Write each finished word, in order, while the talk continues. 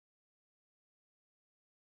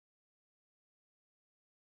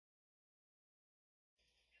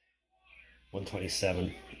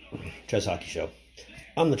127. Trev's Hockey Show.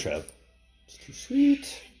 I'm the Trev. It's too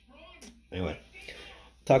sweet. Anyway,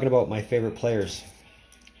 talking about my favorite players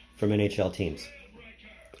from NHL teams.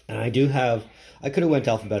 And I could have went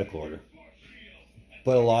alphabetical order,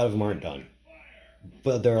 but a lot of them aren't done.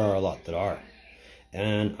 But there are a lot that are.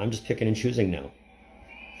 And I'm just picking and choosing now.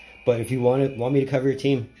 But if you want me to cover your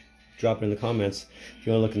team, drop it in the comments. If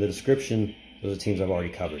you want to look in the description, those are the teams I've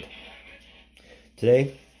already covered.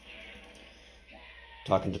 Today,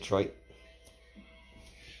 talking Detroit.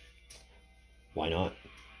 Why not?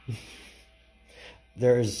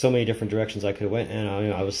 There's so many different directions I could have went, and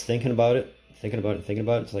I was thinking about it.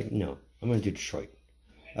 It's like, no, I'm going to do Detroit.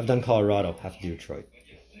 I've done Colorado, have to do Detroit.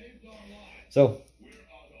 So,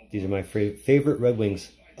 these are my favorite Red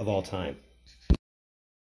Wings of all time.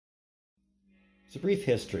 It's a brief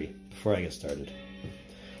history before I get started.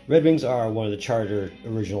 Red Wings are one of the charter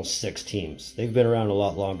original 6 teams. They've been around a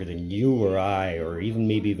lot longer than you or I, or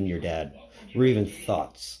maybe even your dad, or even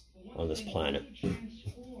thoughts on this planet.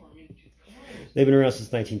 They've been around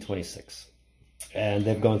since 1926, and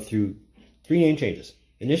they've gone through 3 name changes.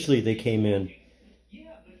 Initially, they came in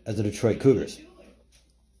as the Detroit Cougars,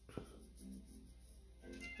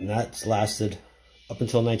 and that's lasted up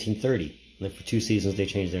until 1930. And then for 2 seasons, they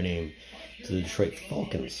changed their name to the Detroit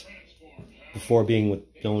Falcons, before being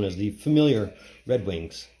known as the familiar Red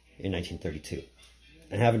Wings in 1932,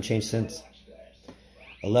 and haven't changed since.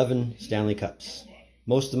 11 Stanley Cups,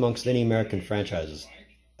 most amongst any American franchises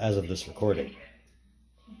as of this recording,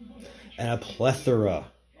 and a plethora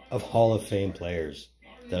of Hall of Fame players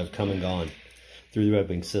that have come and gone through the Red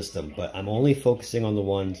Wings system, but I'm only focusing on the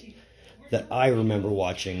ones that I remember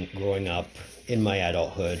watching growing up in my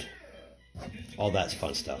adulthood, all that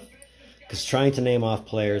fun stuff. Because trying to name off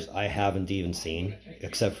players I haven't even seen,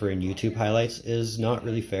 except for in YouTube highlights, is not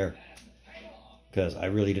really fair. Because I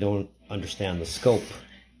really don't understand the scope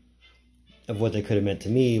of what they could have meant to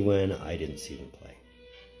me when I didn't see them play.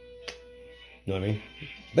 You know what I mean?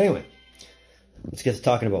 But anyway, let's get to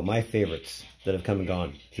talking about my favorites that have come and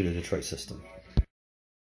gone through the Detroit system.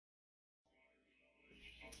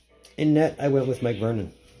 In net, I went with Mike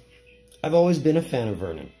Vernon. I've always been a fan of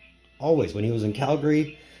Vernon. Always. When he was in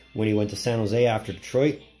Calgary, when he went to San Jose after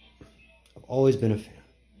Detroit, I've always been a fan.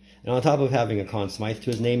 And on top of having a Conn Smythe to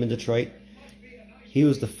his name in Detroit, he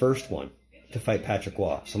was the first one to fight Patrick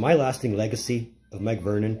Waugh. So my lasting legacy of Mike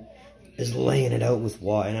Vernon is laying it out with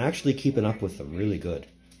Waugh and actually keeping up with them really good.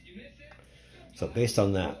 So based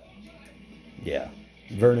on that, yeah,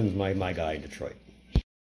 Vernon's my guy in Detroit.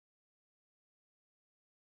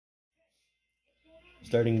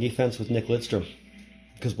 Starting defense with Nick Lidstrom,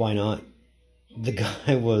 because why not? The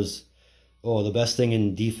guy was, the best thing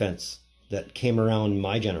in defense that came around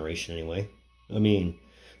my generation anyway. I mean,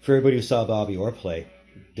 for everybody who saw Bobby Orr play,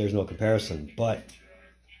 there's no comparison. But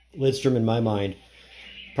Lidstrom, in my mind,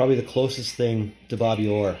 probably the closest thing to Bobby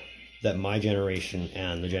Orr that my generation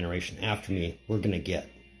and the generation after me were going to get.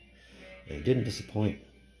 And he didn't disappoint.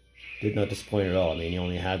 Did not disappoint at all. I mean, he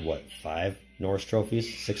only had, 5 Norris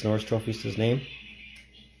trophies? 6 Norris trophies to his name?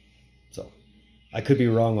 So, I could be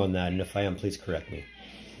wrong on that, and if I am, please correct me.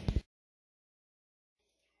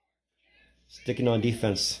 Sticking on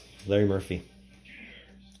defense, Larry Murphy.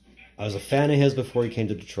 I was a fan of his before he came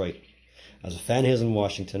to Detroit. I was a fan of his in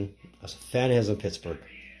Washington. I was a fan of his in Pittsburgh.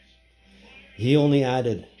 He only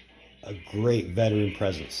added a great veteran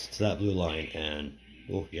presence to that blue line, and,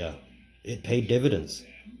 it paid dividends.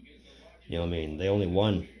 You know what I mean? They only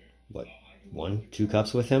won, 2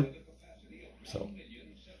 cups with him? So,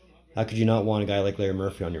 how could you not want a guy like Larry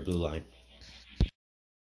Murphy on your blue line?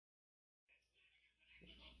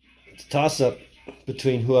 It's a toss-up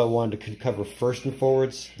between who I wanted to cover first in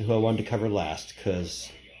forwards and who I wanted to cover last, because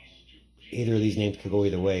either of these names could go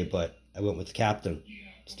either way, but I went with the captain,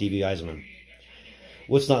 Stevie Yzerman.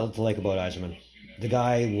 What's not to like about Yzerman? The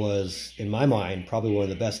guy was, in my mind, probably one of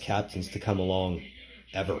the best captains to come along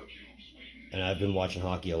ever. And I've been watching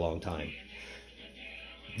hockey a long time.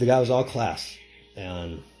 The guy was all class,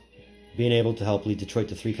 and being able to help lead Detroit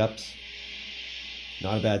to 3 cups,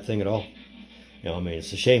 not a bad thing at all. You know, I mean,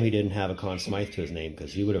 it's a shame he didn't have a Conn Smythe to his name,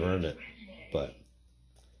 because he would have earned it. But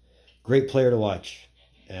great player to watch,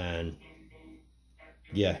 and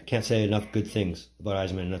yeah, can't say enough good things about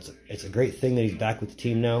Yzerman. It's a great thing that he's back with the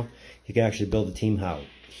team now. He can actually build the team how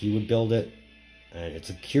he would build it, and it's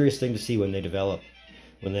a curious thing to see when they develop,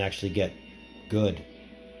 when they actually get good,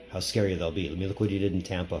 how scary they'll be. I mean, look what he did in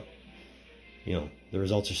Tampa. You know, the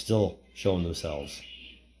results are still showing themselves.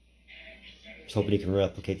 Just hoping he can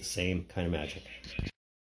replicate the same kind of magic.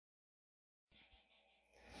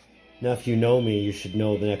 Now, if you know me, you should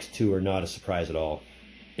know the next 2 are not a surprise at all.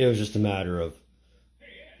 It was just a matter of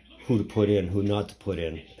who to put in, who not to put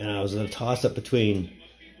in. And I was in a toss-up between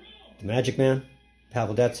the Magic Man,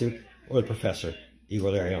 Pavel Datsyuk, or the Professor, Igor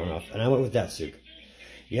Larionov. And I went with Datsyuk.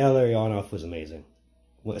 Yeah, Larionov was amazing,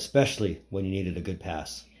 especially when you needed a good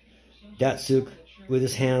pass. Datsyuk, with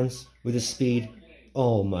his hands, with his speed,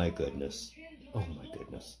 oh my goodness. Oh my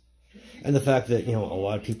goodness. And the fact that, a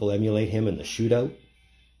lot of people emulate him in the shootout,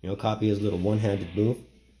 copy his little one-handed move.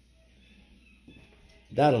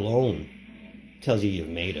 That alone tells you you've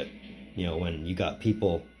made it. When you got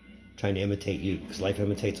people trying to imitate you, because life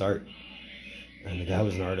imitates art. And the guy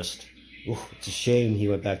was an artist. Ooh, it's a shame he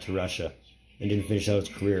went back to Russia and didn't finish out his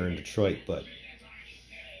career in Detroit, but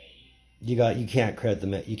you can't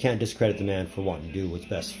discredit the man for wanting to do what's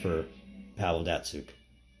best for Pavel Datsyuk.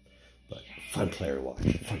 But fun player to watch.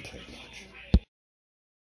 Fun player to watch.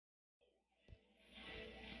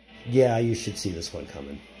 Yeah, you should see this one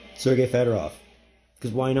coming. Sergei Fedorov.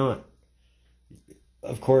 Because why not?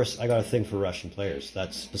 Of course, I got a thing for Russian players.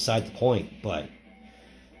 That's beside the point, but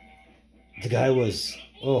the guy was,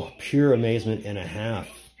 pure amazement and a half.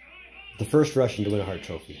 The first Russian to win a Hart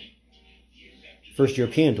Trophy. First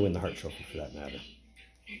European to win the Hart Trophy, for that matter.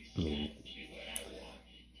 I mean,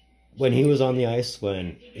 when he was on the ice,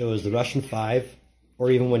 when it was the Russian five, or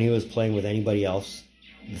even when he was playing with anybody else,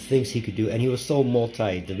 the things he could do, and he was so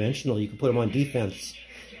multi-dimensional, you could put him on defense,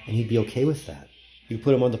 and he'd be okay with that. You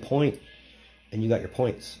put him on the point, and you got your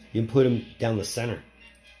points. You can put him down the center,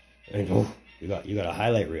 and you got a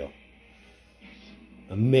highlight reel.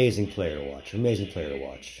 Amazing player to watch. Amazing player to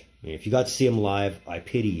watch. I mean, if you got to see him live, I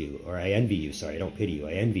pity you, or I envy you. Sorry, I don't pity you.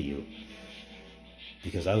 I envy you,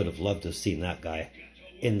 because I would have loved to have seen that guy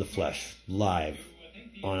in the flesh, live,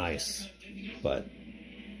 on ice. But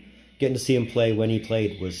getting to see him play when he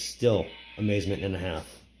played was still amazement and a half.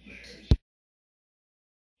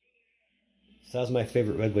 So that was my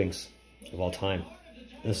favorite Red Wings of all time.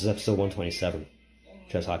 This is episode 127,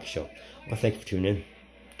 Trev's Hockey Show. Well, thank you for tuning in.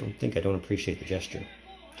 Don't think I don't appreciate the gesture.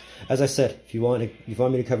 As I said, if you want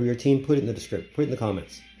me to cover your team, put it in the description. Put it in the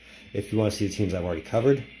comments. If you want to see the teams I've already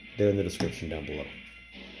covered, they're in the description down below.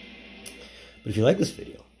 But if you like this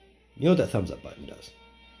video, you know what that thumbs up button does.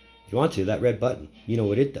 If you want to, that red button, you know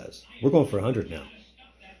what it does. We're going for 100 now.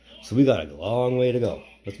 So we got a long way to go.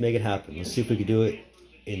 Let's make it happen. Let's see if we can do it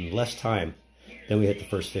in less time than we hit the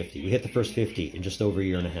first 50. We hit the first 50 in just over a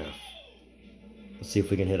year and a half. Let's see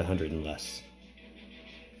if we can hit 100 and less.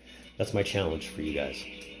 That's my challenge for you guys.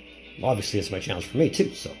 Obviously, it's my challenge for me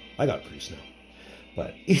too, so I got to produce now.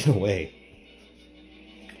 But either way,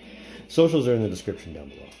 socials are in the description down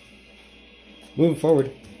below. Moving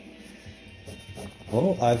forward,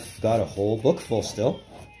 well, I've got a whole book full still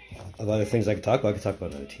of other things I could talk about. I could talk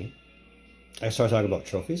about another team. I start talking about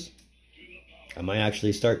trophies. I might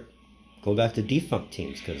actually start going back to defunct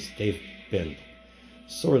teams because they've been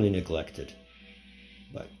sorely neglected.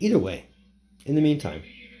 But either way, in the meantime,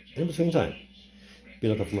 in between time, be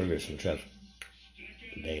looking for more videos from Trev.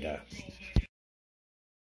 Later.